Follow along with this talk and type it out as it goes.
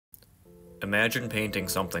Imagine painting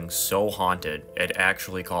something so haunted it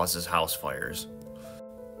actually causes house fires.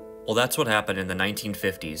 Well, that's what happened in the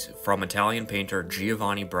 1950s from Italian painter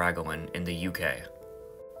Giovanni Bragolin in the UK.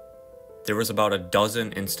 There was about a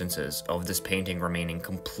dozen instances of this painting remaining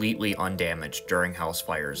completely undamaged during house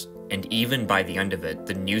fires, and even by the end of it,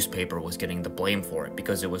 the newspaper was getting the blame for it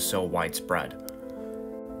because it was so widespread.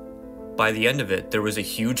 By the end of it, there was a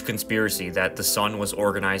huge conspiracy that the Sun was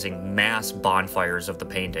organizing mass bonfires of the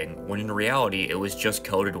painting, when in reality it was just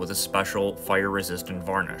coated with a special fire-resistant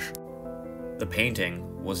varnish. The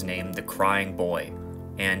painting was named the Crying Boy,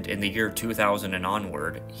 and in the year 2000 and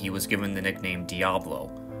onward, he was given the nickname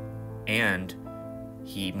Diablo, and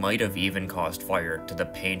he might have even caused fire to the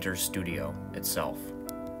painter's studio itself.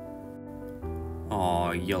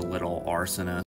 Aw, you little arsonist.